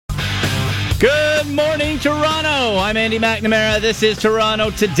Good morning, Toronto. I'm Andy McNamara. This is Toronto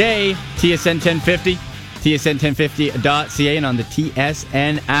Today, TSN 1050, tsn1050.ca, and on the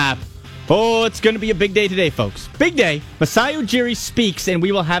TSN app. Oh, it's going to be a big day today, folks. Big day. Masai Ujiri speaks, and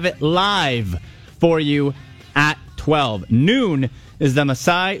we will have it live for you at 12. Noon is the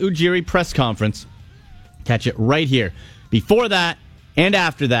Masai Ujiri press conference. Catch it right here. Before that and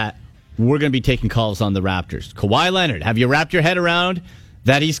after that, we're going to be taking calls on the Raptors. Kawhi Leonard, have you wrapped your head around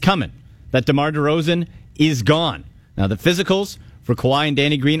that he's coming? That DeMar DeRozan is gone. Now, the physicals for Kawhi and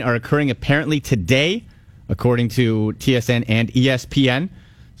Danny Green are occurring apparently today, according to TSN and ESPN.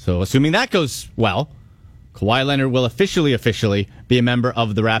 So, assuming that goes well, Kawhi Leonard will officially be a member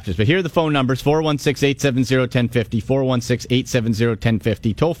of the Raptors. But here are the phone numbers, 416-870-1050,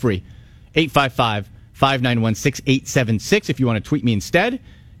 416-870-1050, toll free, 855-591-6876. If you want to tweet me instead,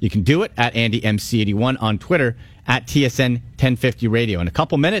 you can do it at AndyMC81 on Twitter, at TSN 1050 Radio. In a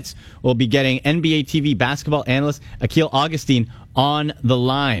couple minutes, we'll be getting NBA TV basketball analyst Akil Augustine on the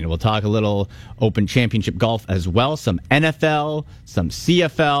line. We'll talk a little Open Championship golf as well, some NFL, some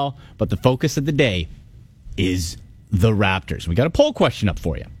CFL, but the focus of the day is the Raptors. We got a poll question up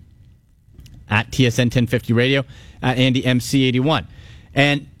for you at TSN 1050 Radio, at AndyMC81.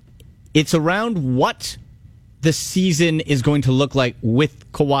 And it's around what the season is going to look like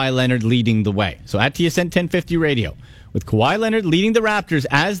with Kawhi Leonard leading the way. So at TSN 1050 Radio, with Kawhi Leonard leading the Raptors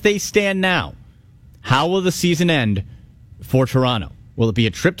as they stand now, how will the season end for Toronto? Will it be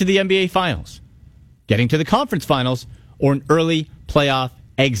a trip to the NBA Finals, getting to the conference finals, or an early playoff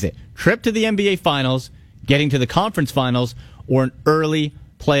exit? Trip to the NBA Finals, getting to the conference finals, or an early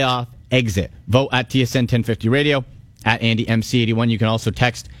playoff exit? Vote at TSN 1050 Radio, at AndyMC81. You can also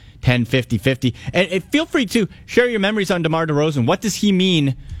text 105050. And feel free to share your memories on DeMar DeRozan. What does he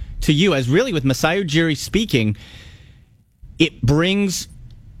mean to you? As really with Masai Ujiri speaking, it brings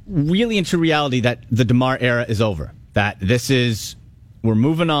really into reality that the DeMar era is over. That we're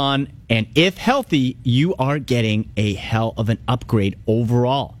moving on, and if healthy, you are getting a hell of an upgrade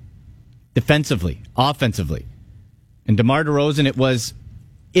overall. Defensively, offensively. And DeMar DeRozan,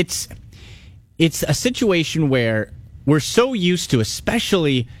 it's a situation where we're so used to,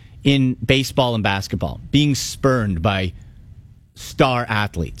 especially in baseball and basketball, being spurned by star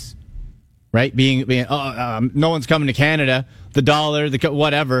athletes, right? Being no one's coming to Canada, the dollar,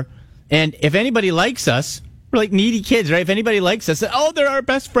 whatever. And if anybody likes us, we're like needy kids, right? If anybody likes us, they're our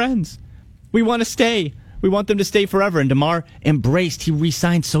best friends. We want to stay. We want them to stay forever. And DeMar embraced. He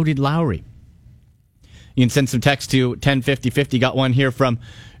re-signed. So did Lowry. You can send some text to 105050. Got one here from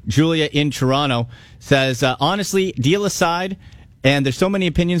Julia in Toronto. Says, honestly, deal aside, and there's so many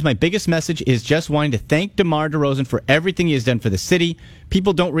opinions, my biggest message is just wanting to thank DeMar DeRozan for everything he has done for the city.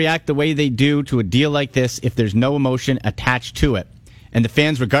 People don't react the way they do to a deal like this if there's no emotion attached to it. And the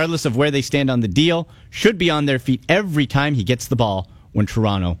fans, regardless of where they stand on the deal, should be on their feet every time he gets the ball when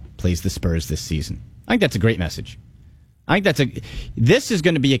Toronto plays the Spurs this season. I think that's a great message. This is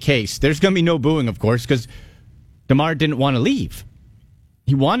going to be a case. There's going to be no booing, of course, because DeMar didn't want to leave.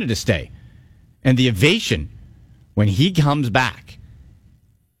 He wanted to stay. And the ovation when he comes back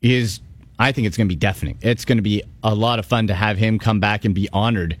I think it's going to be deafening. It's going to be a lot of fun to have him come back and be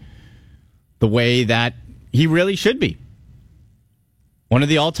honored the way that he really should be. One of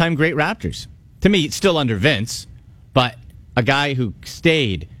the all-time great Raptors. To me, it's still under Vince, but a guy who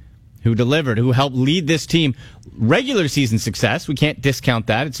stayed, who delivered, who helped lead this team. Regular season success, we can't discount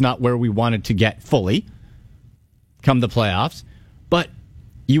that. It's not where we wanted to get fully come the playoffs. But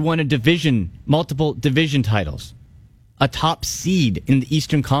you won multiple division titles, a top seed in the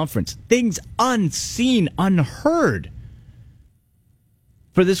Eastern Conference. Things unseen, unheard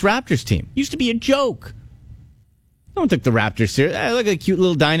for this Raptors team. Used to be a joke. Don't take the Raptors serious. Look at a cute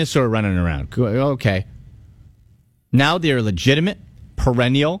little dinosaur running around. Okay. Now they're a legitimate,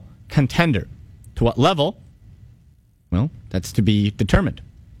 perennial contender. To what level? Well, that's to be determined.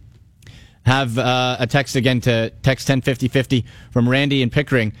 Have a text again to text 105050 from Randy in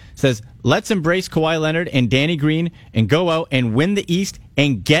Pickering. Says, let's embrace Kawhi Leonard and Danny Green and go out and win the East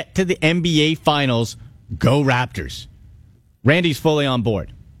and get to the NBA Finals. Go Raptors. Randy's fully on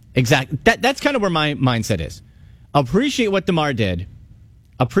board. Exactly. That's kind of where my mindset is. Appreciate what DeMar did.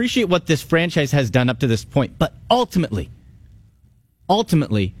 Appreciate what this franchise has done up to this point. But ultimately,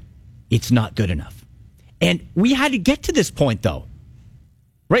 it's not good enough. And we had to get to this point, though.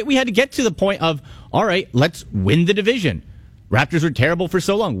 Right? We had to get to the point of, all right, let's win the division. Raptors were terrible for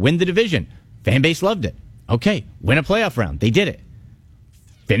so long. Win the division. Fan base loved it. Okay, win a playoff round. They did it.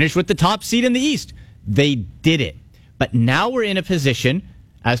 Finish with the top seed in the East. They did it. But now we're in a position,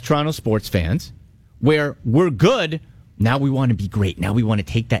 as Toronto sports fans, where we're good Now we want to be great. Now we want to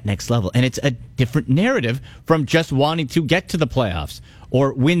take that next level. And it's a different narrative from just wanting to get to the playoffs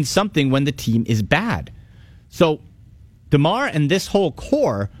or win something when the team is bad. So DeMar and this whole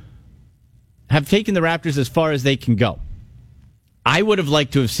core have taken the Raptors as far as they can go. I would have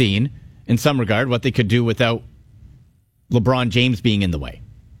liked to have seen, in some regard, what they could do without LeBron James being in the way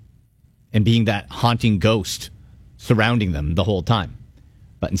and being that haunting ghost surrounding them the whole time.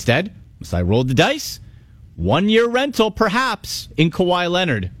 But instead, Masai rolled the dice. 1 year rental, perhaps, in Kawhi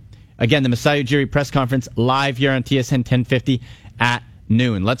Leonard. Again, the Masai Ujiri press conference live here on TSN 1050 at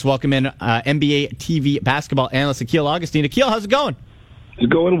noon. Let's welcome in NBA TV basketball analyst Akil Augustine. Akil, how's it going?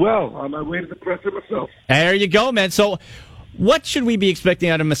 It's going well. On my way to the presser myself. There you go, man. So what should we be expecting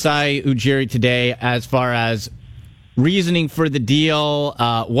out of Masai Ujiri today as far as reasoning for the deal,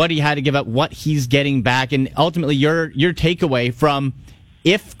 what he had to give up, what he's getting back, and ultimately your takeaway from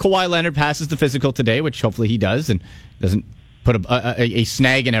if Kawhi Leonard passes the physical today, which hopefully he does and doesn't put a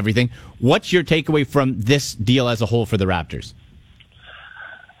snag in everything, what's your takeaway from this deal as a whole for the Raptors?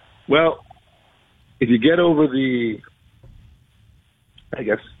 Well, if you get over the, I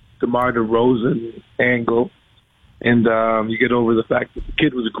guess, DeMar DeRozan angle, and you get over the fact that the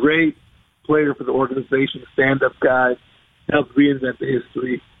kid was a great player for the organization, stand-up guy, helped reinvent the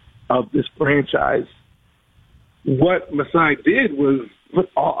history of this franchise, what Masai did was put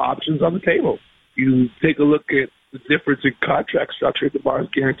all options on the table. You take a look at the difference in contract structure. DeMar is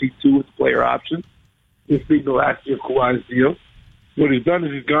guaranteed 2 with player options. This being the last year of Kawhi's deal. What he's done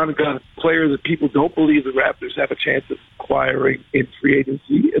is he's gone and got a player that people don't believe the Raptors have a chance of acquiring in free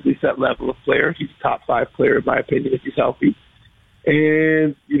agency, at least that level of player. He's a top 5 player, in my opinion, if he's healthy.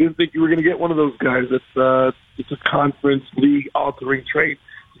 And you didn't think you were going to get one of those guys that's it's a conference league-altering trade.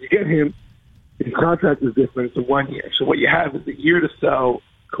 You get him. His contract is different. It's a 1 year. So what you have is a year to sell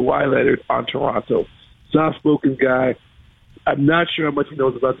Kawhi Leonard on Toronto. Soft-spoken guy. I'm not sure how much he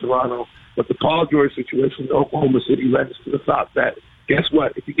knows about Toronto, but the Paul George situation in Oklahoma City lends to the thought that, guess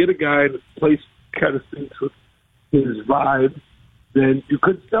what? If you get a guy in the place kind of thinks with his vibe, then you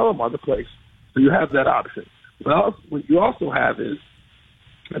could sell him on the place. So you have that option. Well, what you also have is,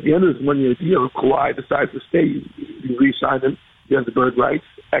 at the end of this 1 year deal, if Kawhi decides to stay, you re-sign him, you have the bird rights,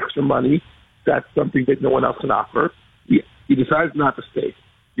 extra money. That's something that no one else can offer. He decides not to stay.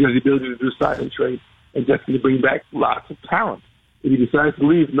 You have the ability to do sign and trade and just to bring back lots of talent. If he decides to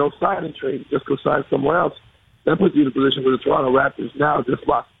leave, no sign and trade, just go sign somewhere else. That puts you in a position where the Toronto Raptors now just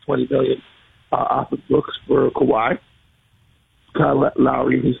lost $20 million off the books for Kawhi. Kyle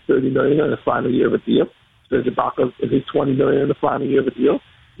Lowry in his $30 million in the final year of a deal. Serge Ibaka in his $20 million in the final year of a deal.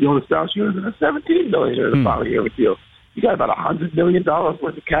 Jonas Valanciunas in the $17 million in the final year of a deal. You got about $100 million worth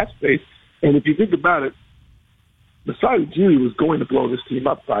of cap space. And if you think about it, Masai Ujiri was going to blow this team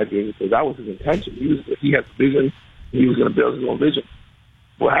up 5 years ago. That was his intention. He had the vision. He was going to build his own vision.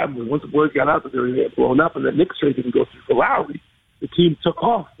 What happened was once the word got out that they were getting blown up and the Knicks trade didn't go through for Lowry, the team took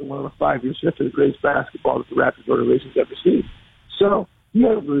off and went on a 5-year shift to the greatest basketball that the Raptors organization's ever seen. So he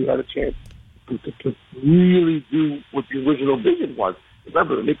hasn't really had a chance to really do what the original vision was.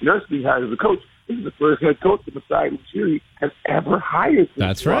 Remember, Nick Nurse being hired as a coach, this is the first head coach that Masai Ujiri has ever hired.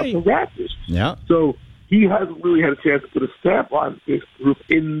 That's right. The Raptors. Yeah. So he hasn't really had a chance to put a stamp on this group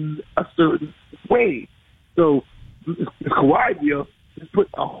in a certain way. So this Kawhi deal has put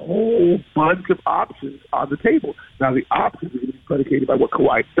a whole bunch of options on the table. Now, the options are going to be predicated by what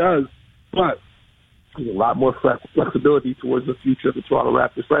Kawhi does, but there's a lot more flexibility towards the future of the Toronto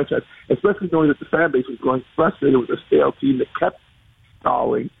Raptors franchise, especially knowing that the fan base was growing frustrated with a stale team that kept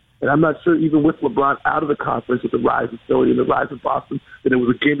stalling. And I'm not sure, even with LeBron out of the conference, with the rise of Philly and the rise of Boston, that it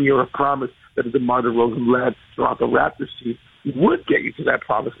was a gimme or a promise that the DeMar DeRozan-led Toronto Raptors team would get you to that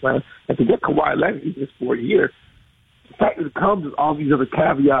promised land. And to get Kawhi Leonard even for a year, the fact that it comes with all these other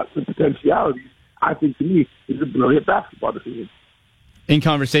caveats and potentialities, I think, to me, is a brilliant basketball decision. In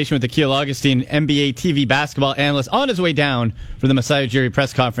conversation with Akil Augustine, NBA TV basketball analyst, on his way down for the Masai Ujiri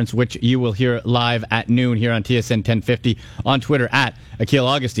press conference, which you will hear live at noon here on TSN 1050, on Twitter at Akil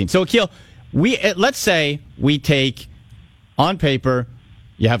Augustine. So, Akil, let's say we take, on paper,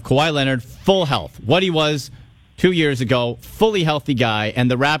 you have Kawhi Leonard, full health, what he was 2 years ago, fully healthy guy, and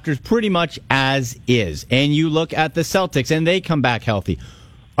the Raptors pretty much as is. And you look at the Celtics, and they come back healthy.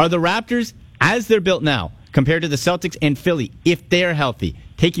 Are the Raptors, as they're built now, compared to the Celtics and Philly, if they're healthy,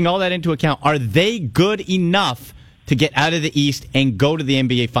 taking all that into account, are they good enough to get out of the East and go to the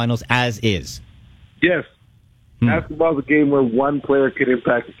NBA Finals as is? Yes. Basketball is a game where one player can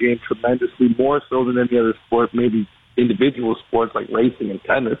impact the game tremendously, more so than any other sport, maybe individual sports like racing and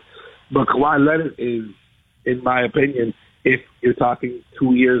tennis. But Kawhi Leonard is, in my opinion, if you're talking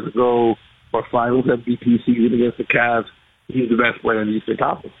 2 years ago, or Finals MVP season against the Cavs, he's the best player in the Eastern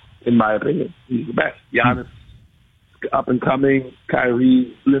Conference, in my opinion. He's the best. Giannis, up and coming.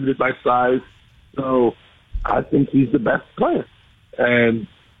 Kyrie, limited by size. So I think he's the best player. And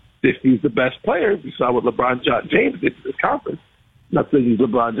if he's the best player, we saw what LeBron James did to this conference. Not saying he's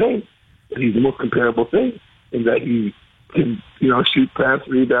LeBron James, but he's the most comparable thing in that he can, shoot, pass,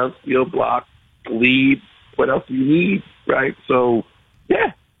 rebound, steal, block, lead. What else do you need, right? So,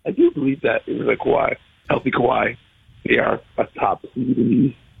 yeah, I do believe that it was a Kawhi, healthy Kawhi. They are a top seed in the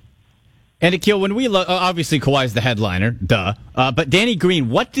East. And Akil, when we look, obviously Kawhi's the headliner, duh. But Danny Green,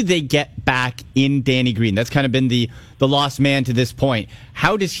 what did they get back in Danny Green? That's kind of been the lost man to this point.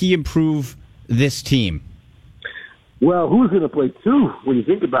 How does he improve this team? Well, who's going to play two when you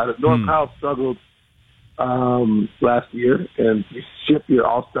think about it? Norm Powell struggled last year, and you shipped your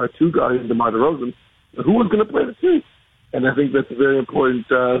all-star two guard in DeMar DeRozan. But who was going to play the two? And I think that's a very important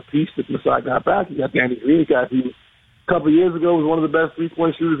piece that Masai got back. You got Danny Green, a guy who a couple of years ago was one of the best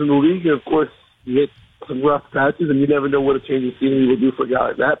three-point shooters in the league. And, of course, he hit some rough patches, and you never know what a change of scenery will do for a guy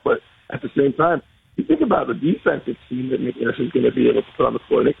like that. But at the same time, you think about the defensive team that Nick Nurse is going to be able to put on the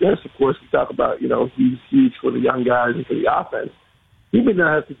floor. Nick Nurse, of course, we talk about, he's huge for the young guys and for the offense. He may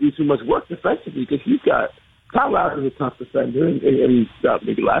not have to do too much work defensively because he's got Kyle Lowry is a tough defender, and he's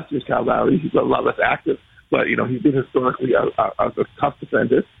maybe last year's Kyle Lowry. He's a lot less active, but, he's been historically a tough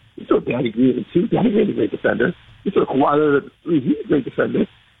defender. You throw Danny Green in two. Danny Green's a great defender. You throw Kawhi Leonard at three. He's a great defender.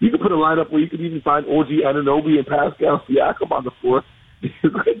 You could put a lineup where you could even find OG Anunoby and Pascal Siakam on the floor. He's a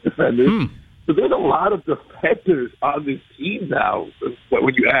great defender. So there's a lot of defenders on this team now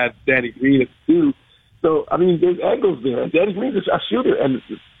when you add Danny Green at two. So, there's angles there. Danny Green's a shooter. And,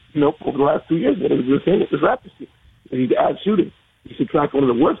 over the last 2 years, what we were saying with this Raptors team, you need to add shooting. You subtract one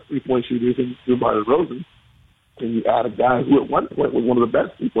of the worst three-point shooters in DeMar DeRozan, and you add a guy who at one point was one of the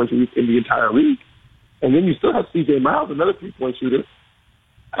best three-point shooters in the entire league. And then you still have C.J. Miles, another three-point shooter.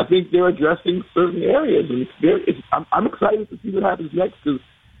 I think they're addressing certain areas. And I'm excited to see what happens next because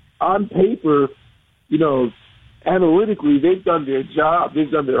on paper, analytically, they've done their job. They've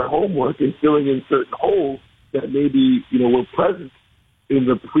done their homework in filling in certain holes that maybe, were present in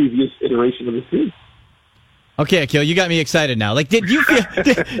the previous iteration of the team. Okay, Akil, you got me excited now. Like, do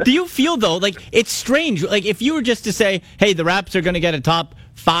you feel though, like it's strange? Like, if you were just to say, "Hey, the Raps are going to get a top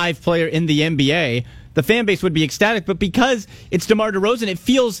 5 player in the NBA," the fan base would be ecstatic. But because it's DeMar DeRozan,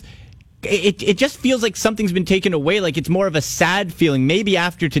 it just feels like something's been taken away. Like it's more of a sad feeling. Maybe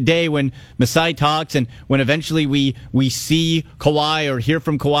after today, when Masai talks and when eventually we see Kawhi or hear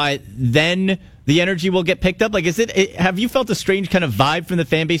from Kawhi, then the energy will get picked up. Like, have you felt a strange kind of vibe from the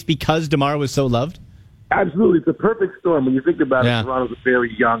fan base because DeMar was so loved? Absolutely. It's a perfect storm. When you think about it, Toronto's a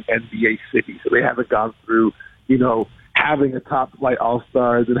very young NBA city, so they haven't gone through, having a top-flight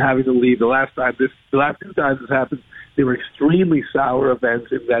all-stars and having to leave. The last 2 times this happened, they were extremely sour events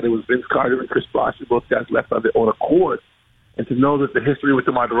in that it was Vince Carter and Chris Bosh, and both guys left on their own accord. And to know that the history with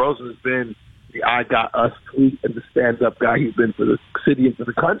DeMar DeRozan has been the I got us tweet and the stand-up guy he's been for the city and for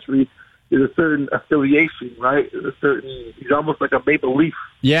the country, there's a certain affiliation, right? He's almost like a Maple Leaf.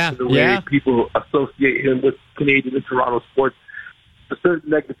 Yeah. In the way people associate him with Canadian and Toronto sports. A certain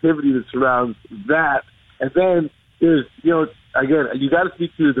negativity that surrounds that. And then there's, again, you got to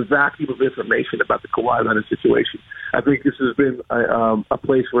speak to the vacuum of information about the Kawhi Leonard situation. I think this has been a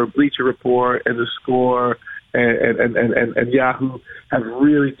place where Bleacher Report and The Score and Yahoo have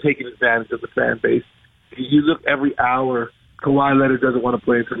really taken advantage of the fan base. You look every hour, Kawhi Leonard doesn't want to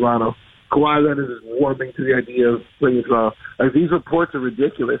play in Toronto. Kawhi Leonard is warming to the idea of playing in Toronto. These reports are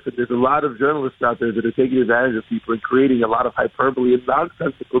ridiculous, and there's a lot of journalists out there that are taking advantage of people and creating a lot of hyperbole and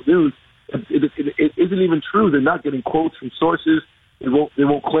nonsensical news. It isn't even true. They're not getting quotes from sources. They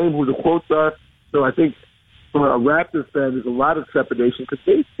won't claim who the quotes are. So I think for a Raptors fan, there's a lot of trepidation because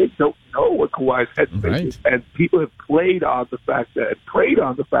they don't know what Kawhi's headspace is, and people have played on the fact that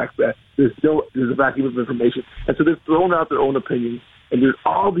there's a vacuum of information, and so they've thrown out their own opinions. And there's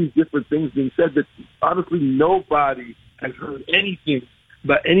all these different things being said that honestly nobody has heard anything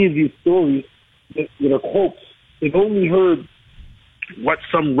about any of these stories. Quotes. They've only heard what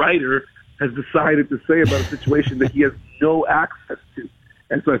some writer has decided to say about a situation that he has no access to.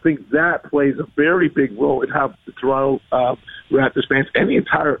 And so I think that plays a very big role in how the Toronto Raptors fans and the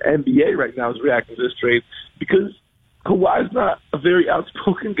entire NBA right now is reacting to this trade because Kawhi's not a very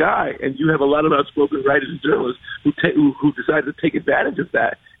outspoken guy, and you have a lot of outspoken writers and journalists who decide to take advantage of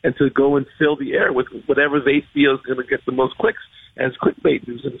that and to go and fill the air with whatever they feel is going to get the most clicks. And it's clickbait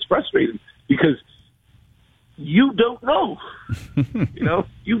news, and it's frustrating because you don't know.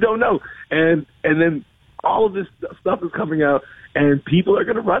 You don't know. And then all of this stuff is coming out, and people are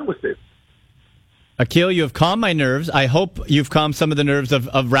going to run with it. Akil, you have calmed my nerves. I hope you've calmed some of the nerves of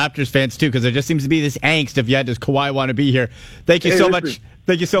Raptors fans, too, because there just seems to be this angst of, does Kawhi want to be here? Thank you so much.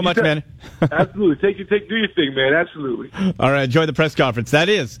 Thank you so much, man. Absolutely. Do your thing, man. Absolutely. All right, enjoy the press conference. That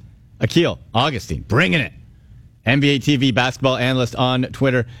is Akil Augustine, bringing it. NBA TV basketball analyst on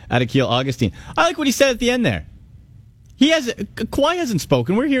Twitter at Akil Augustine. I like what he said at the end there. Kawhi hasn't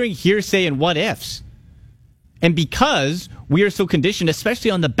spoken. We're hearing hearsay and what ifs. And because we are so conditioned, especially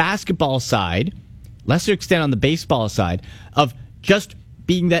on the basketball side, lesser extent on the baseball side, of just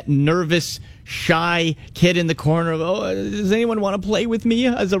being that nervous, shy kid in the corner of, does anyone want to play with me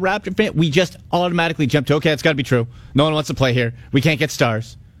as a Raptor fan? We just automatically jump to, okay, it's got to be true. No one wants to play here. We can't get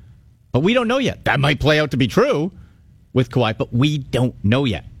stars. But we don't know yet. That might play out to be true with Kawhi, but we don't know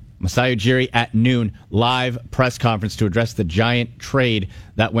yet. Masai Ujiri at noon, live press conference to address the giant trade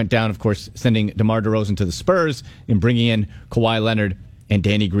that went down, of course, sending DeMar DeRozan to the Spurs and bringing in Kawhi Leonard and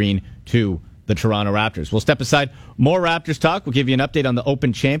Danny Green to the Toronto Raptors. We'll step aside. More Raptors talk. We'll give you an update on the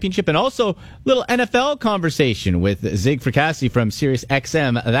Open Championship and also a little NFL conversation with Zig Fracassi from Sirius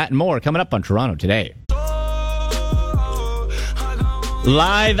XM. That and more coming up on Toronto Today.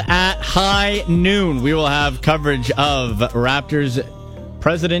 Live at high noon, we will have coverage of Raptors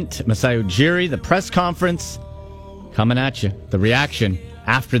President Masai Ujiri, the press conference coming at you. The reaction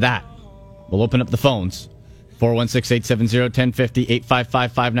after that. We'll open up the phones. 416-870-1050,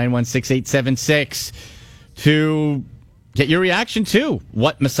 855-591-6876 to get your reaction to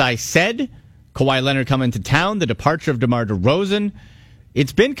what Masai said, Kawhi Leonard coming to town, the departure of DeMar DeRozan.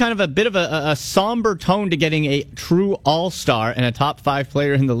 It's been kind of a bit of a somber tone to getting a true all-star and a top 5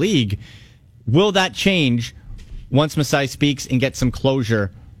 player in the league. Will that change once Masai speaks and get some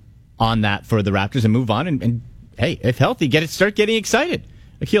closure on that for the Raptors and move on? And hey, if healthy, start getting excited.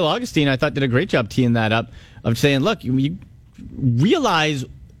 Akil Augustine, I thought, did a great job teeing that up of saying, look, you realize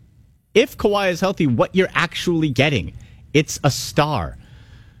if Kawhi is healthy, what you're actually getting. It's a star.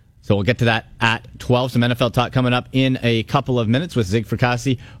 So we'll get to that at 12. Some NFL talk coming up in a couple of minutes with Zig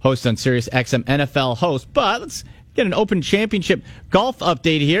Fracassi, host on Sirius XM NFL host. But let's get an Open Championship golf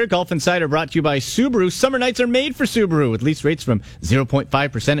update here. Golf Insider brought to you by Subaru. Summer nights are made for Subaru with lease rates from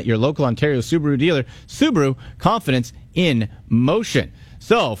 0.5% at your local Ontario Subaru dealer. Subaru, confidence in motion.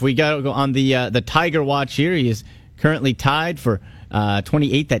 So if we go on the Tiger watch here, he is currently tied for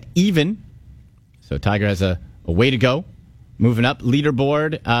 28th at even. So Tiger has a way to go. Moving up,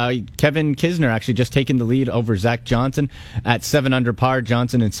 leaderboard, Kevin Kisner actually just taking the lead over Zach Johnson at 7 under par.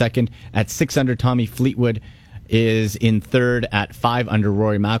 Johnson in second at 6 under. Tommy Fleetwood is in third at 5 under.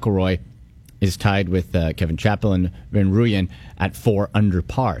 Rory McIlroy is tied with Kevin Chappell and Van Rooyen at 4 under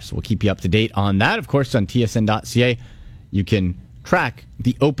par. So we'll keep you up to date on that. Of course, on tsn.ca, you can track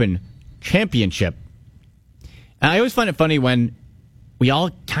the Open Championship. And I always find it funny when we all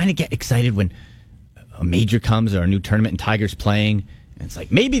kind of get excited when a major comes or a new tournament and Tiger's playing. And it's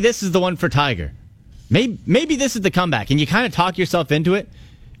like, maybe this is the one for Tiger. Maybe this is the comeback. And you kind of talk yourself into it.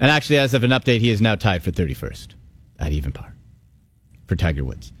 And actually, as of an update, he is now tied for 31st at even par for Tiger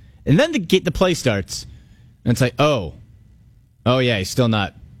Woods. And then the play starts, and it's like, oh yeah, he's still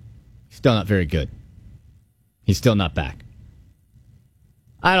not very good. He's still not back.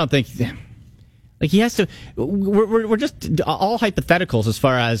 I don't think he has to. We're just all hypotheticals as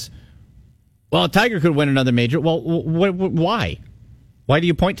far as, well, Tiger could win another major. Well, why? Why do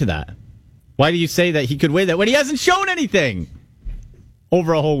you point to that? Why do you say that he could win that when he hasn't shown anything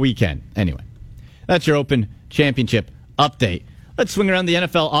over a whole weekend? Anyway, that's your Open Championship update. Let's swing around the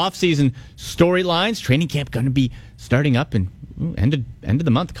NFL offseason storylines. Training camp going to be starting up in end of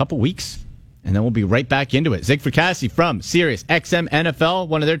the month, a couple weeks. And then we'll be right back into it. Zig Fracassi from Sirius XM NFL,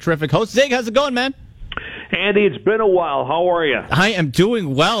 one of their terrific hosts. Zig, how's it going, man? Andy, it's been a while. How are you? I am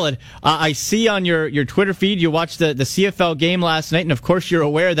doing well. And I see on your Twitter feed you watched the CFL game last night, and of course you're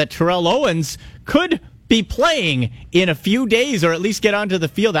aware that Terrell Owens could be playing in a few days, or at least get onto the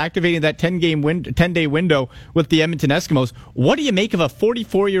field, activating that 10-day window with the Edmonton Eskimos. What do you make of a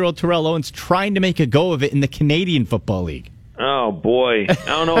 44-year-old Terrell Owens trying to make a go of it in the Canadian Football League? Oh, boy. I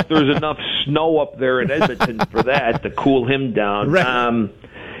don't know if there's enough snow up there in Edmonton for that to cool him down. Right.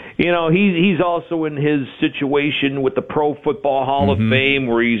 He's also in his situation with the Pro Football Hall of Fame,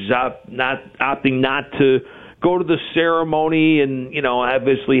 where he's opting not to go to the ceremony and,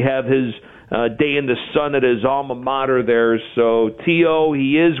 obviously have his day in the sun at his alma mater there. So, T.O.,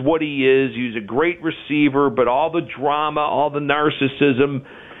 he is what he is. He's a great receiver, but all the drama, all the narcissism,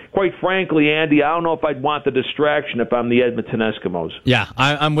 quite frankly, Andy, I don't know if I'd want the distraction if I'm the Edmonton Eskimos. Yeah,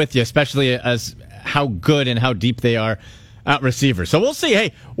 I'm with you, especially as how good and how deep they are at receiver. So we'll see.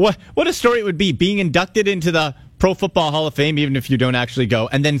 Hey, what a story it would be being inducted into the Pro Football Hall of Fame, even if you don't actually go,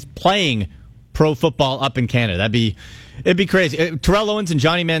 and then playing pro football up in Canada. It'd be crazy. Terrell Owens and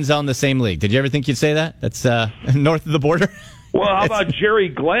Johnny Manziel in the same league. Did you ever think you'd say that? That's north of the border. Well, how about Jerry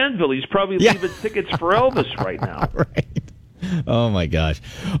Glanville? He's probably leaving tickets for Elvis right now. Right. Oh, my gosh.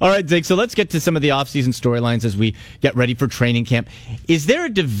 All right, Zig, so let's get to some of the offseason storylines as we get ready for training camp. Is there a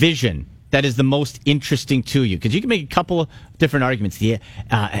division that is the most interesting to you? Because you can make a couple of different arguments. The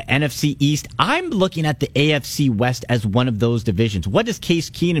NFC East, I'm looking at the AFC West as one of those divisions. What does Case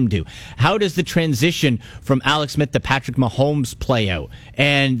Keenum do? How does the transition from Alex Smith to Patrick Mahomes play out?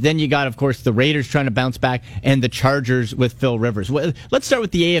 And then you got, of course, the Raiders trying to bounce back and the Chargers with Phil Rivers. Well, let's start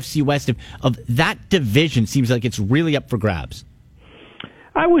with the AFC West. Of that division, seems like it's really up for grabs.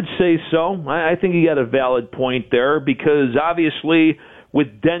 I would say so. I think you got a valid point there because obviously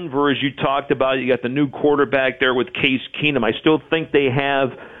with Denver, as you talked about, you got the new quarterback there with Case Keenum. I still think they have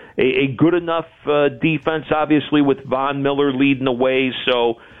a good enough defense, obviously, with Von Miller leading the way.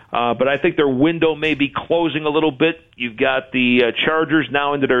 So, but I think their window may be closing a little bit. You've got the Chargers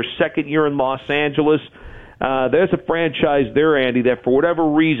now into their second year in Los Angeles. There's a franchise there, Andy, that for whatever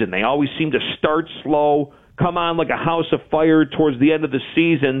reason, they always seem to start slow, come on like a house of fire towards the end of the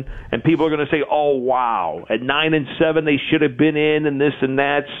season, and people are going to say, oh, wow, at 9-7 they should have been in and this and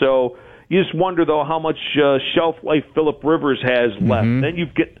that. So you just wonder, though, how much shelf life Phillip Rivers has left.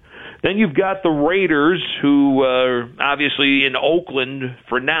 Then you've got the Raiders, who are obviously in Oakland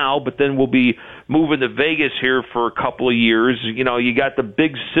for now, but then will be moving to Vegas here for a couple of years. You know, you got the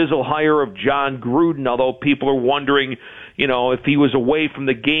big sizzle hire of John Gruden, although people are wondering, you know, if he was away from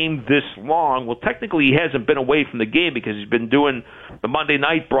the game this long. Well, technically he hasn't been away from the game because he's been doing the Monday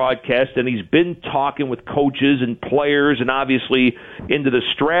night broadcast and he's been talking with coaches and players and obviously into the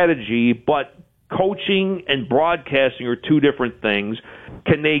strategy, but coaching and broadcasting are two different things.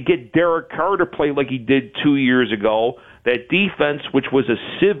 Can they get Derek Carr to play like he did 2 years ago? That defense, which was a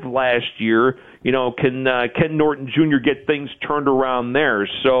sieve last year, you know, can Ken Norton Jr. get things turned around there?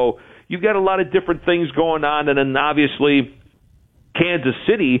 So you've got a lot of different things going on, and then obviously Kansas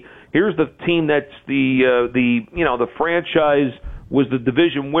City. Here's the team that's the franchise was the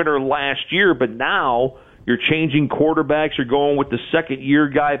division winner last year, but now you're changing quarterbacks. You're going with the second-year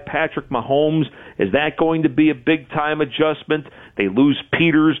guy, Patrick Mahomes. Is that going to be a big-time adjustment? They lose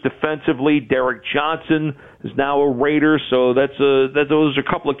Peters defensively. Derek Johnson is now a Raider, so those are a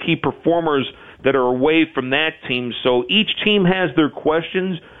couple of key performers that are away from that team. So each team has their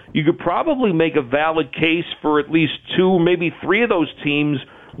questions. You could probably make a valid case for at least two, maybe three of those teams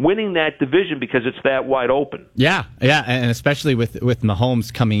winning that division because it's that wide open. Yeah, and especially with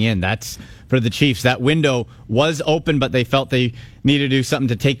Mahomes coming in, that's for the Chiefs. That window was open, but they felt they needed to do something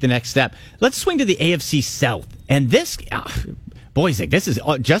to take the next step. Let's swing to the AFC South. And this, boys, this is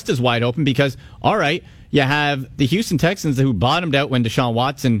just as wide open because, all right, you have the Houston Texans who bottomed out when Deshaun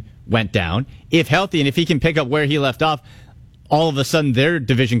Watson went down. If healthy and if he can pick up where he left off, all of a sudden they're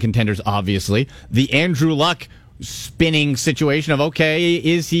division contenders, obviously. The Andrew Luck spinning situation of, okay,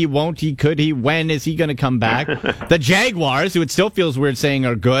 is he, won't he, could he, when is he going to come back? The Jaguars, who it still feels weird saying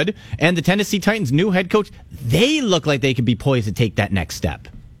are good, and the Tennessee Titans' new head coach, they look like they could be poised to take that next step.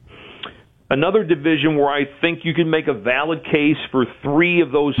 Another division where I think you can make a valid case for three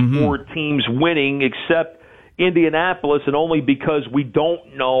of those four teams winning, except Indianapolis, and only because we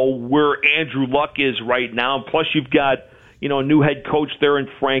don't know where Andrew Luck is right now. Plus, you've got a new head coach there in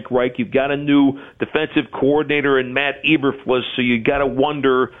Frank Reich. You've got a new defensive coordinator in Matt Eberflus, so you got to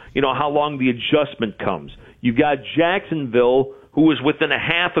wonder, how long the adjustment comes. You've got Jacksonville, who was within a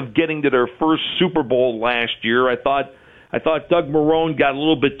half of getting to their first Super Bowl last year. I thought Doug Marrone got a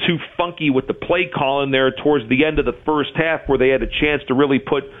little bit too funky with the play calling there towards the end of the first half where they had a chance to really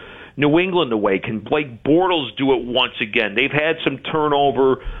put New England away. Can Blake Bortles do it once again? They've had some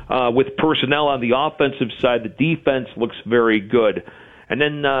turnover with personnel on the offensive side. The defense looks very good. And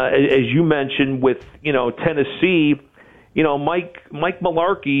then, as you mentioned, with Tennessee, Mike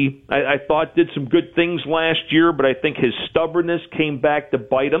Mularkey, I thought did some good things last year, but I think his stubbornness came back to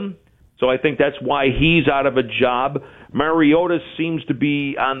bite him. So I think that's why he's out of a job. Mariota seems to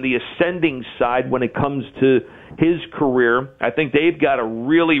be on the ascending side when it comes to his career. I think they've got a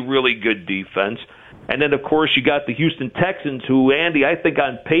really, really good defense. And then, of course, you got the Houston Texans, who, Andy, I think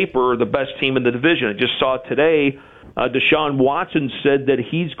on paper are the best team in the division. I just saw today Deshaun Watson said that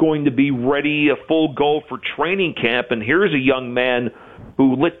he's going to be ready, a full go for training camp. And here's a young man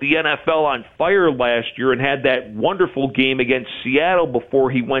who lit the NFL on fire last year and had that wonderful game against Seattle before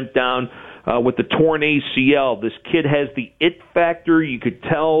he went down with the torn ACL. This kid has the it factor. You could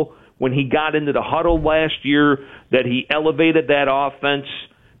tell when he got into the huddle last year that he elevated that offense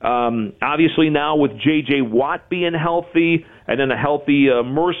Obviously now with J.J. Watt being healthy, and then a healthy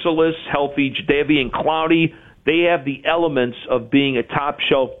Merciless, healthy Jadeveon Clowney, they have the elements of being a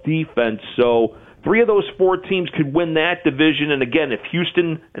top-shelf defense. So 3 of those 4 teams could win that division. And again, if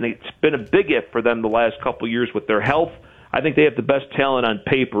Houston, and it's been a big if for them the last couple of years with their health, I think they have the best talent on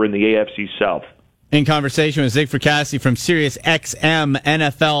paper in the AFC South. In conversation with Zig Fracassi from Sirius XM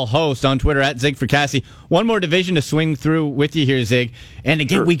NFL host on Twitter at Zig Fracassi. One more division to swing through with you here, Zig. And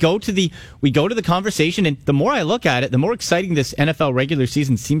again, Sure. we go to the conversation, and the more I look at it, the more exciting this NFL regular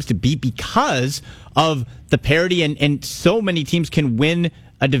season seems to be because of the parity, and so many teams can win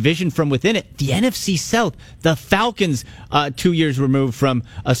a division from within it. The NFC South, the Falcons 2 years removed from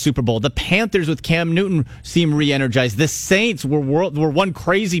a Super Bowl. The Panthers with Cam Newton seem re-energized. The Saints were one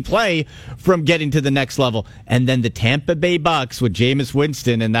crazy play from getting to the next level. And then the Tampa Bay Bucks with Jameis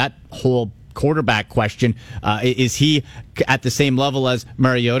Winston and that whole quarterback question. Is he at the same level as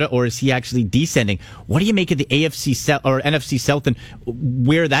Mariota, or is he actually descending? What do you make of the AFC South or NFC South, and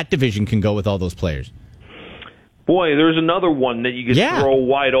where that division can go with all those players? Boy, there's another one that you could throw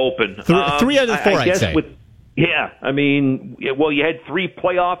wide open. 3 out of the 4, I'd say. I mean, well, you had 3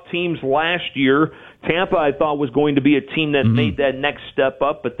 playoff teams last year. Tampa, I thought, was going to be a team that made that next step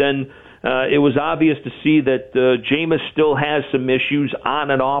up, but then it was obvious to see that Jameis still has some issues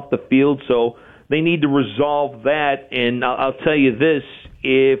on and off the field, so they need to resolve that. And I'll tell you this,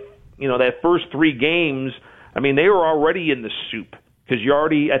 if that first 3 games, I mean, they were already in the soup, because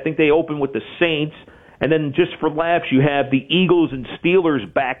I think they opened with the Saints. And then just for laughs, you have the Eagles and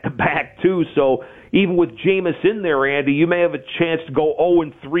Steelers back-to-back, too. So even with Jameis in there, Andy, you may have a chance to go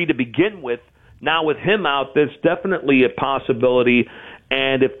 0-3 to begin with. Now with him out, that's definitely a possibility.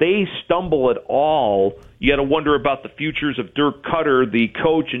 And if they stumble at all, you got to wonder about the futures of Dirk Cutter, the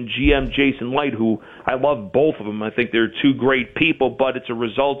coach, and GM Jason Light, who I love both of them. I think they're 2 great people, but it's a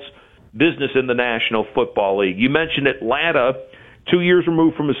results business in the National Football League. You mentioned Atlanta, 2 years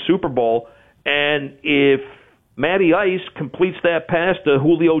removed from a Super Bowl. And if Matty Ice completes that pass to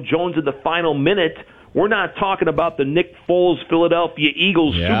Julio Jones in the final minute, we're not talking about the Nick Foles Philadelphia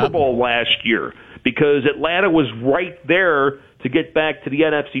Eagles Super Bowl last year, because Atlanta was right there to get back to the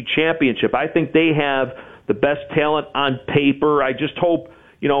NFC Championship. I think they have the best talent on paper. I just hope,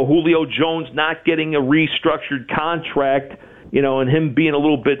 Julio Jones not getting a restructured contract, and him being a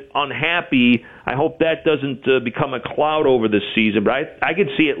little bit unhappy. I hope that doesn't become a cloud over this season. But I could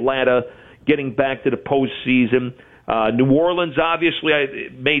see Atlanta getting back to the postseason. New Orleans, obviously,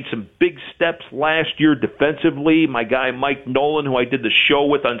 made some big steps last year defensively. My guy Mike Nolan, who I did the show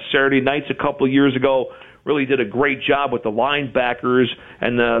with on Saturday nights a couple of years ago, really did a great job with the linebackers,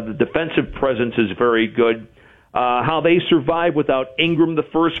 and the defensive presence is very good. How they survive without Ingram the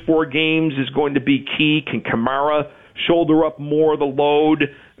first 4 games is going to be key. Can Kamara shoulder up more of the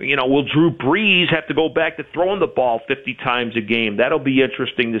load? Will Drew Brees have to go back to throwing the ball 50 times a game? That'll be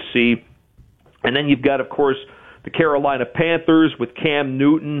interesting to see. And then you've got, of course, the Carolina Panthers with Cam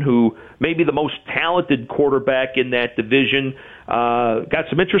Newton, who may be the most talented quarterback in that division. Got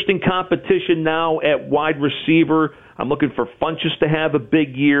some interesting competition now at wide receiver. I'm looking for Funchess to have a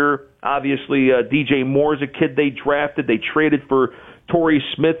big year. Obviously, DJ Moore's a kid they drafted. They traded for Torrey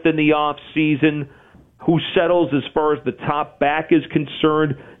Smith in the offseason. Who settles as far as the top back is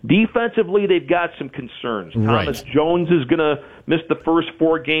concerned? Defensively, they've got some concerns. Right. Thomas Jones is going to miss the first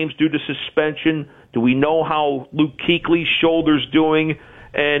 4 games due to suspension. Do we know how Luke Kuechly's shoulder's doing?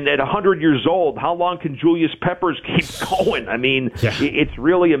 And at 100 years old, how long can Julius Peppers keep going? I mean, It's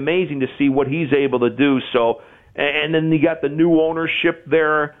really amazing to see what he's able to do. So, and then you got the new ownership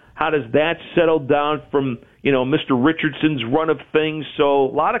there. How does that settle down from, Mr. Richardson's run of things? So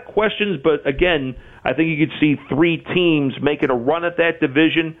a lot of questions, but again, I think you could see 3 teams making a run at that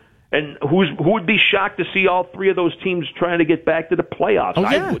division. And who would be shocked to see all 3 of those teams trying to get back to the playoffs? Oh,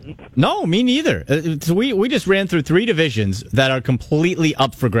 yeah. I wouldn't. No, me neither. So we just ran through 3 divisions that are completely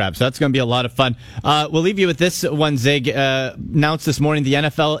up for grabs. So that's going to be a lot of fun. We'll leave you with this one, Zig. Announced this morning the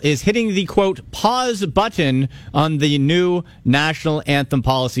NFL is hitting the, quote, pause button on the new national anthem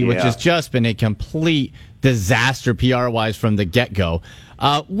policy, which has just been a complete disaster PR-wise from the get-go.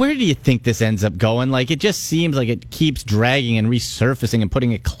 Where do you think this ends up going? It just seems like it keeps dragging and resurfacing and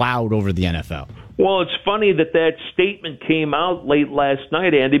putting a cloud over the NFL. Well, it's funny that statement came out late last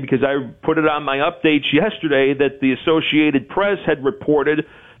night, Andy, because I put it on my updates yesterday that the Associated Press had reported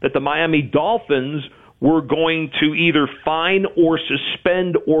that the Miami Dolphins were going to either fine or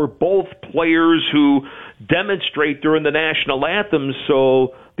suspend or both players who demonstrate during the national anthem.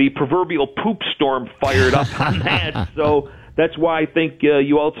 So the proverbial poop storm fired up on that. So That's why I think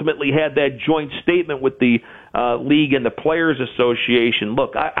you ultimately had that joint statement with the league and the Players Association.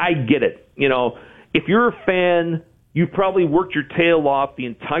 Look, I get it. You know, if you're a fan, you probably worked your tail off the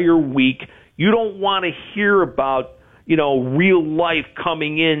entire week. You don't want to hear about, you know, real life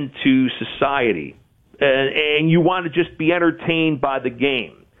coming into society. And you want to just be entertained by the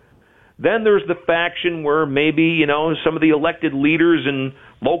game. Then there's the faction where maybe, you know, some of the elected leaders and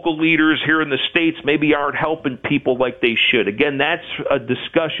local leaders here in the States maybe aren't helping people like they should. Again, that's a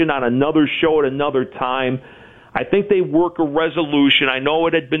discussion on another show at another time. I think they work a resolution. I know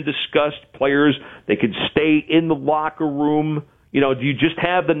it had been discussed. Players, they could stay in the locker room. You know, do you just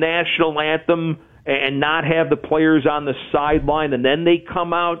have the national anthem and not have the players on the sideline and then they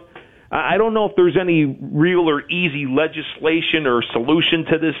come out? I don't know if there's any real or easy legislation or solution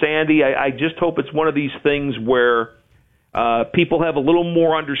to this, Andy. I just hope it's one of these things where people have a little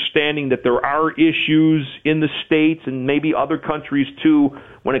more understanding that there are issues in the States and maybe other countries too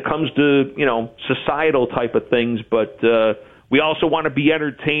when it comes to, you know, societal type of things. But we also want to be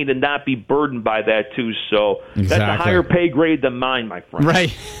entertained and not be burdened by that too. So That's a higher pay grade than mine, my friend.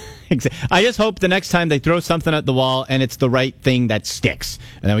 Right. I just hope the next time they throw something at the wall and it's the right thing that sticks.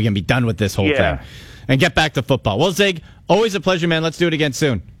 And then we can be done with this whole thing and get back to football. Well, Zig, always a pleasure, man. Let's do it again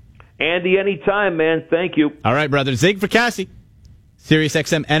soon. Andy, anytime, man. Thank you. All right, brother. Zig Fracassi,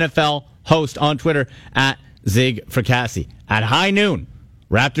 SiriusXM NFL host on Twitter at Zig Fracassi. At high noon,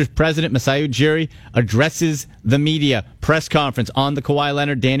 Raptors president Masai Ujiri addresses the media press conference on the Kawhi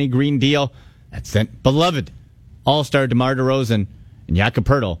Leonard, Danny Green deal that sent beloved All-Star DeMar DeRozan and Jakob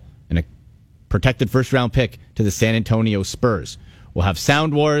Poeltl and a protected first-round pick to the San Antonio Spurs. We'll have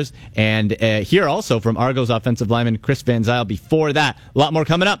Sound Wars and hear also from Argos offensive lineman Chris Van Zyl. Before that, a lot more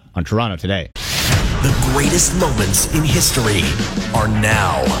coming up on Toronto Today. The greatest moments in history are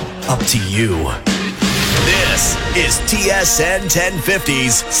now up to you. This is TSN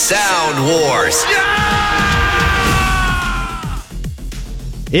 1050's Sound Wars.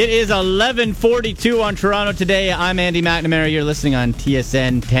 It is 11:42 on Toronto Today. I'm Andy McNamara. You're listening on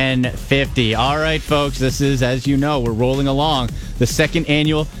TSN 1050. All right, folks, this is, as you know, we're rolling along the second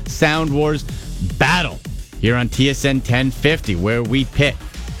annual Sound Wars battle here on TSN 1050, where we pit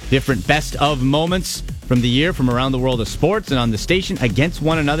different best of moments from the year from around the world of sports and on the station against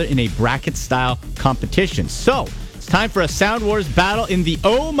one another in a bracket-style competition. So, it's time for a Sound Wars battle in the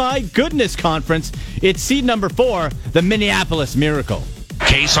Oh My Goodness Conference. It's seed number 4, the Minneapolis Miracle.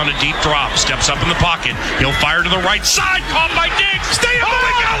 Case on a deep drop, steps up in the pocket. He'll fire to the right side, caught by Diggs. Stay up! Oh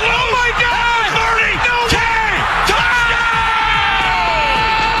my God! Oh my God! 30! No! 10! Touchdown!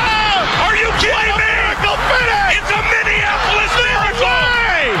 Are you kidding me? It's a Minneapolis Miracle!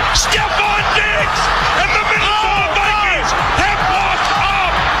 Stephon Diggs and the Minnesota Vikings have walked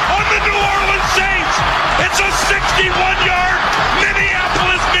up on the New Orleans Saints. It's a 61-yard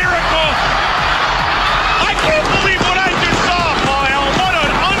Minneapolis Miracle. I can't believe what I just saw, Paul. What an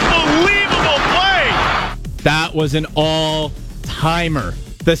unbelievable play. That was an all-timer.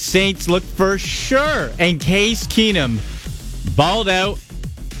 The Saints looked for sure. And Case Keenum balled out,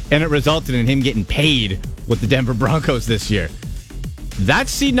 and it resulted in him getting paid with the Denver Broncos this year.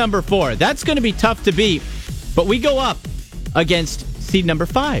 That's seed number 4. That's going to be tough to beat. But we go up against seed number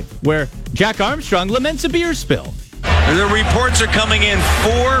 5, where Jack Armstrong laments a beer spill. The reports are coming in.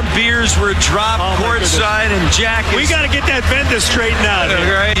 4 beers were dropped courtside, and Jack is... We got to get that vendor straightened out.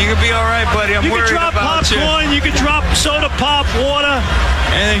 Right? You could be all right, buddy. I'm worried about you. You could drop soda pop, water.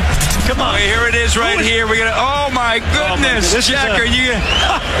 And, come on. Okay, here it is right here. We're gonna... Oh, my goodness. Jack, are you...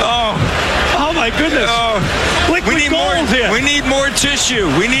 Oh, my goodness. We need gold here. We need more tissue.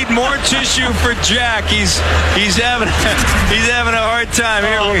 We need more tissue for Jack. He's having a hard time.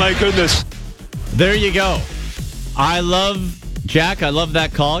 Oh, my goodness. There you go. I love Jack. I love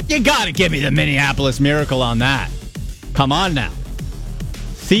that call. You got to give me the Minneapolis Miracle on that. Come on now.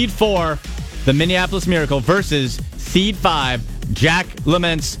 Seed 4, the Minneapolis Miracle versus Seed 5, Jack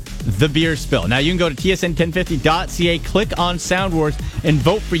laments the beer spill. Now you can go to tsn1050.ca, click on Sound Wars, and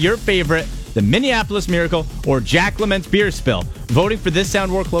vote for your favorite, the Minneapolis Miracle or Jack laments beer spill. Voting for this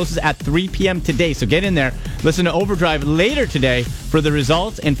Sound War closes at 3 p.m. today, so get in there. Listen to Overdrive later today for the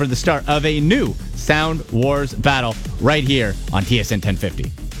results and for the start of a new Sound Wars battle right here on TSN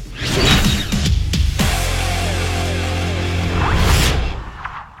 1050.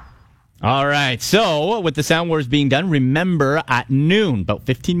 All right, so with the Sound Wars being done, remember at noon, about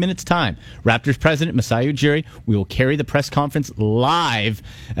 15 minutes time, Raptors president Masai Ujiri, we will carry the press conference live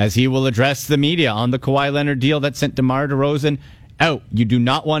as he will address the media on the Kawhi Leonard deal that sent DeMar DeRozan out. You do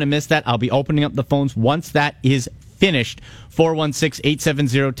not want to miss that. I'll be opening up the phones once that is finished.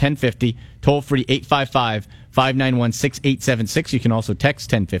 416-870-1050, toll free 591-6876. You can also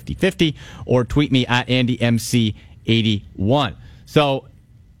text 105050 or tweet me at AndyMC81. So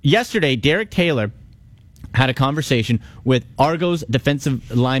yesterday, Derek Taylor had a conversation with Argos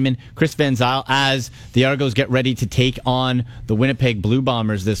defensive lineman Chris Van Zyl as the Argos get ready to take on the Winnipeg Blue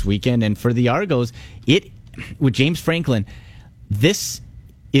Bombers this weekend. And for the Argos, with James Franklin, this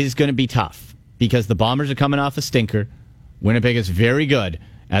is going to be tough because the Bombers are coming off a stinker. Winnipeg is very good.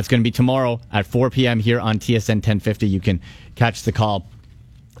 That's going to be tomorrow at 4 p.m. here on TSN 1050. You can catch the call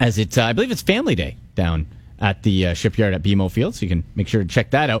as it's, I believe it's Family Day down at the shipyard at BMO Field, so you can make sure to check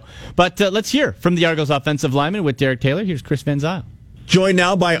that out. But let's hear from the Argos offensive lineman with Derek Taylor. Here's Chris Van Zyl. Joined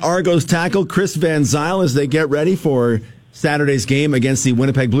now by Argos tackle Chris Van Zyl as they get ready for Saturday's game against the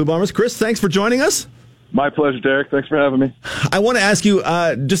Winnipeg Blue Bombers. Chris, thanks for joining us. My pleasure, Derek. Thanks for having me. I want to ask you,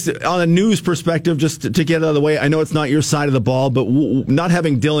 just on a news perspective, just to get out of the way, I know it's not your side of the ball, but not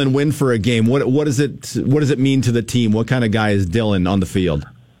having Dylan win for a game, what does it mean to the team? What kind of guy is Dylan on the field?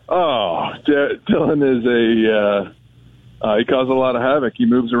 Oh, Dylan is he causes a lot of havoc. He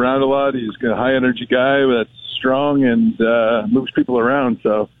moves around a lot. He's a high-energy guy that's strong and moves people around.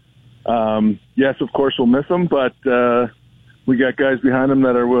 So, yes, of course, we'll miss him, but we got guys behind him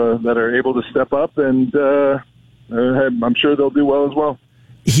that are able to step up, and I'm sure they'll do well as well.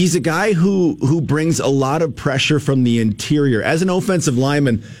 He's a guy who brings a lot of pressure from the interior. As an offensive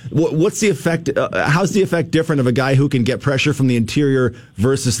lineman, what's the effect? How's the effect different of a guy who can get pressure from the interior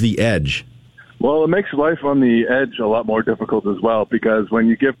versus the edge? Well, it makes life on the edge a lot more difficult as well, because when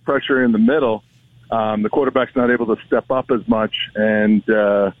you give pressure in the middle, the quarterback's not able to step up as much. And,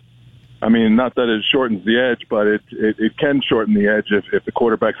 not that it shortens the edge, but it can shorten the edge if the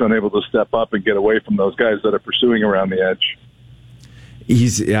quarterback's unable to step up and get away from those guys that are pursuing around the edge.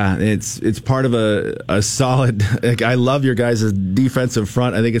 It's part of a solid. I love your guys' defensive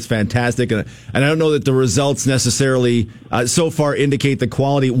front. I think it's fantastic, and I don't know that the results necessarily so far indicate the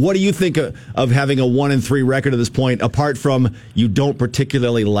quality. What do you think of having a 1-3 record at this point? Apart from you don't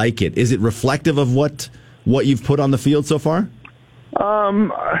particularly like it, is it reflective of what you've put on the field so far?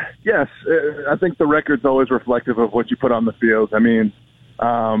 Yes, I think the record's always reflective of what you put on the field. I mean,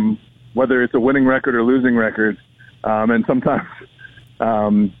 whether it's a winning record or losing record, and sometimes.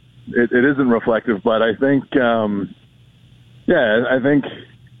 It isn't reflective, but I think, I think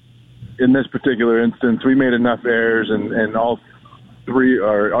in this particular instance, we made enough errors in all three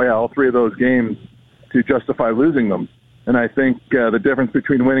of those games to justify losing them. And I think the difference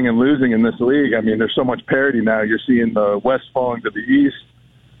between winning and losing in this league, there's so much parity now. You're seeing the West falling to the East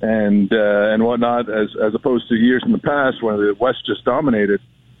and whatnot, as opposed to years in the past when the West just dominated.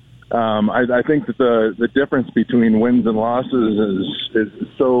 I think that the difference between wins and losses is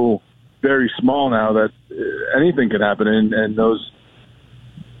so very small now that anything can happen, and those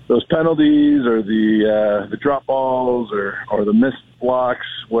penalties or the drop balls or the missed blocks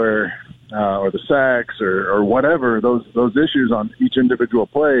or the sacks or whatever, those issues on each individual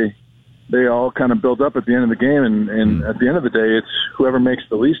play, they all kind of build up at the end of the game, and at the end of the day, it's whoever makes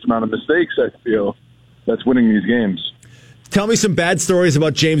the least amount of mistakes, I feel, that's winning these games. Tell me some bad stories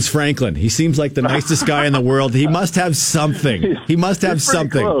about James Franklin. He seems like the nicest guy in the world. He must have something. He must have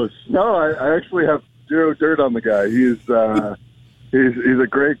something. Close. No, I actually have zero dirt on the guy. He's a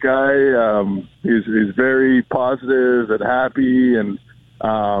great guy. He's very positive and happy, and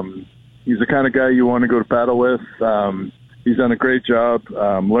he's the kind of guy you want to go to battle with. He's done a great job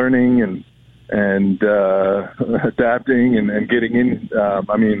learning and adapting and getting in.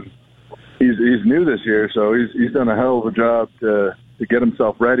 He's new this year, so he's done a hell of a job to get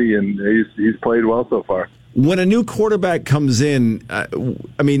himself ready, and he's played well so far. When a new quarterback comes in,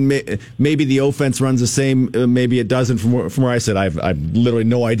 maybe the offense runs the same, maybe it doesn't. From where I sit, I've literally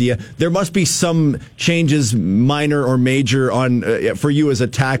no idea. There must be some changes, minor or major, on for you as a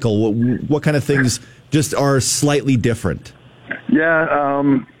tackle. What kind of things just are slightly different? Yeah,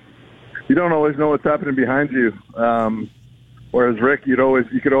 you don't always know what's happening behind you. Whereas Rick, you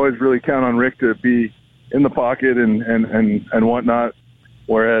could always really count on Rick to be in the pocket and whatnot.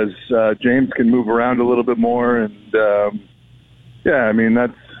 Whereas James can move around a little bit more, and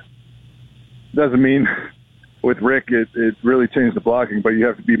that doesn't mean with Rick it really changed the blocking, but you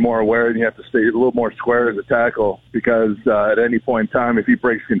have to be more aware and you have to stay a little more square as a tackle, because at any point in time, if he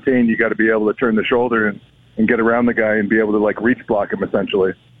breaks contain, you got to be able to turn the shoulder and get around the guy and be able to reach block him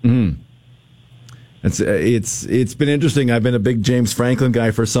essentially. Mm. It's been interesting. I've been a big James Franklin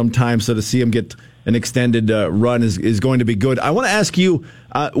guy for some time, so to see him get an extended run is going to be good. I want to ask you,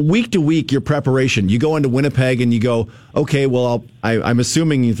 week to week, your preparation. You go into Winnipeg and you go, okay, well, I'm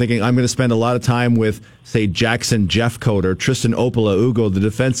assuming you're thinking I'm going to spend a lot of time with, say, Jackson Jeffcoat or Tristan Opala-Ugo, the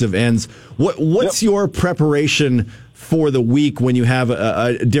defensive ends. What's your preparation for the week when you have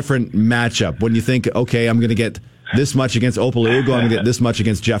a different matchup? When you think, okay, I'm going to get this much against Opala-Ugo, I'm going to get this much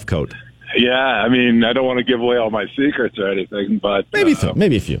against Jeffcoat. Yeah, I mean, I don't want to give away all my secrets or anything, but maybe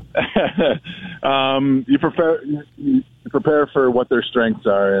a few. You prepare for what their strengths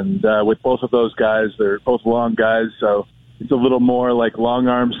are, and with both of those guys, they're both long guys, so it's a little more like long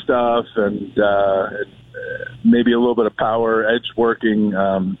arm stuff and maybe a little bit of power, edge working,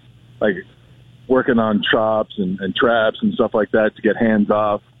 like working on chops and traps and stuff like that to get hands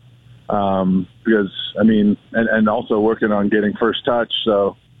off. Because I mean, and also working on getting first touch,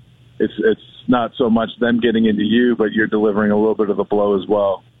 so. It's not so much them getting into you, but you're delivering a little bit of a blow as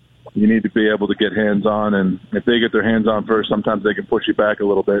well. You need to be able to get hands on, and if they get their hands on first, sometimes they can push you back a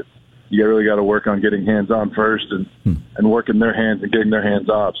little bit. You really got to work on getting hands on first and working their hands and getting their hands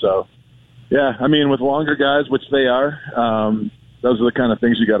off. So, yeah, I mean, with longer guys, which they are, those are the kind of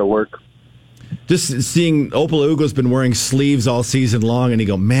things you got to work. Just seeing Opala-Ugo's been wearing sleeves all season long, and you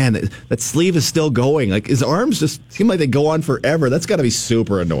go, man, that sleeve is still going. Like, his arms just seem like they go on forever. That's got to be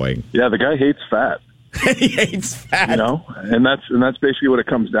super annoying. Yeah, the guy hates fat. He hates fat. You know, and that's basically what it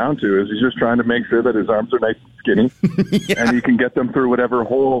comes down to. Is he's just trying to make sure that his arms are nice and skinny, and you can get them through whatever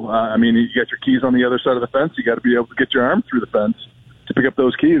hole. I mean, you got your keys on the other side of the fence. You got to be able to get your arm through the fence to pick up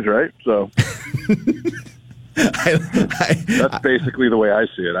those keys, right? So. That's basically the way I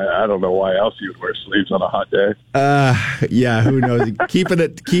see it. I don't know why else you would wear sleeves on a hot day. Yeah, who knows? keeping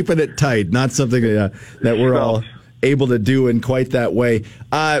it tight, not something that we're all able to do in quite that way.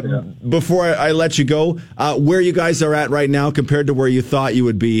 Before I let you go, where you guys are at right now compared to where you thought you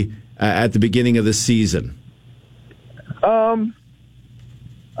would be at the beginning of the season?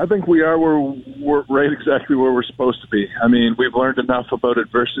 I think we're right exactly where we're supposed to be. I mean, we've learned enough about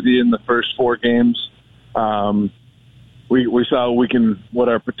adversity in the first 4 games. We saw what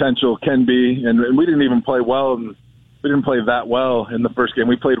our potential can be, and we didn't even play well, and we didn't play that well in the first game.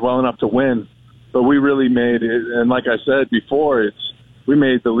 We played well enough to win, but we really made it. And like I said before, we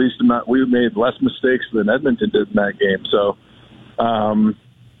made less mistakes than Edmonton did in that game. So,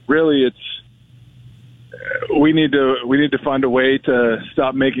 really, we need to find a way to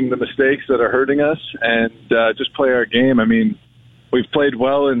stop making the mistakes that are hurting us and just play our game. I mean, we've played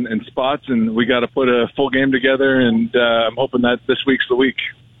well in spots, and we got to put a full game together, and I'm hoping that this week's the week.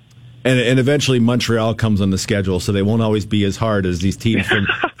 And eventually Montreal comes on the schedule, so they won't always be as hard as these teams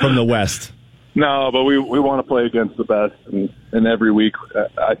from the West. No, but we want to play against the best, and every week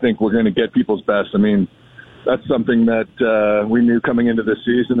I think we're going to get people's best. I mean, that's something that we knew coming into this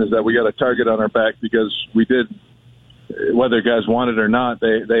season, is that we got a target on our back because we did, whether guys want it or not,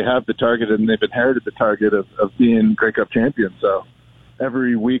 they have the target, and they've inherited the target of being Grey Cup champions. So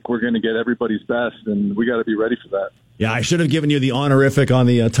every week we're going to get everybody's best, and we got to be ready for that. Yeah, I should have given you the honorific on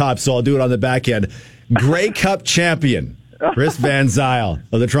the top, so I'll do it on the back end. Grey Cup champion, Chris Van Zyl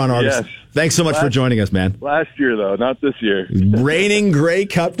of the Toronto Argonauts. Yes. Thanks so much for joining us, man. Last year, though, not this year. Reigning Grey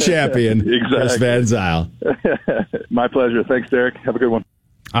Cup champion, exactly. Chris Van Zyl. My pleasure. Thanks, Derek. Have a good one.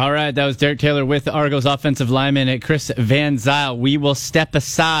 All right, that was Derek Taylor with the Argos offensive lineman Chris Van Zyl. We will step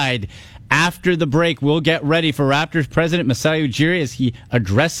aside after the break. We'll get ready for Raptors president Masai Ujiri as he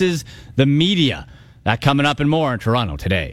addresses the media. That coming up and more in Toronto today.